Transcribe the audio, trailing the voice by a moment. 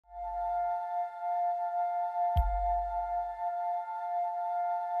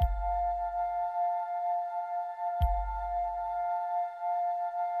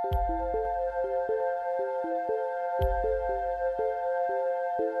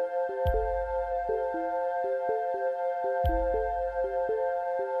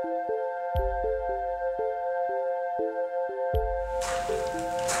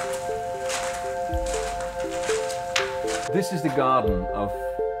This is the garden of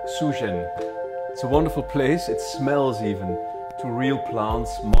Xu Zhen. It's a wonderful place, it smells even to real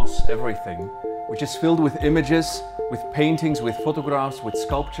plants, moss, everything, which is filled with images, with paintings, with photographs, with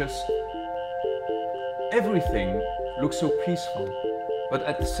sculptures. Everything looks so peaceful, but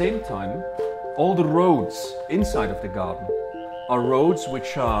at the same time, all the roads inside of the garden are roads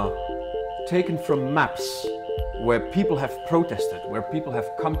which are taken from maps where people have protested, where people have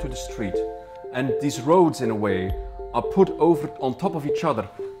come to the street. And these roads, in a way, are put over on top of each other,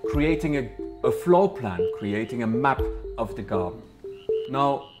 creating a floor plan, creating a map of the garden.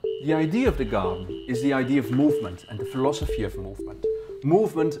 Now, the idea of the garden is the idea of movement and the philosophy of movement.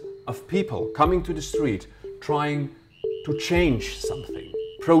 Movement of people coming to the street, trying to change something,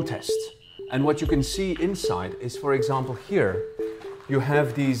 protest. And what you can see inside is, for example, here, you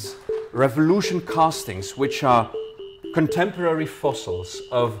have these revolution castings, which are contemporary fossils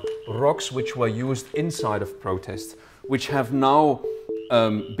of rocks which were used inside of protests, which have now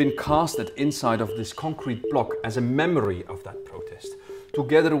been casted inside of this concrete block as a memory of that protest.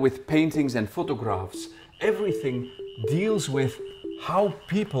 Together with paintings and photographs, everything deals with how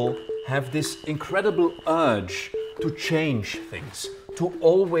people have this incredible urge to change things, to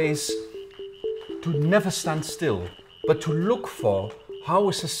never stand still, but to look for how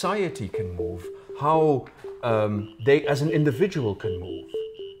a society can move, how they as an individual can move.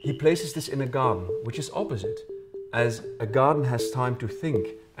 He places this in a garden, which is opposite, as a garden has time to think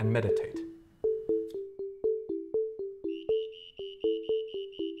and meditate.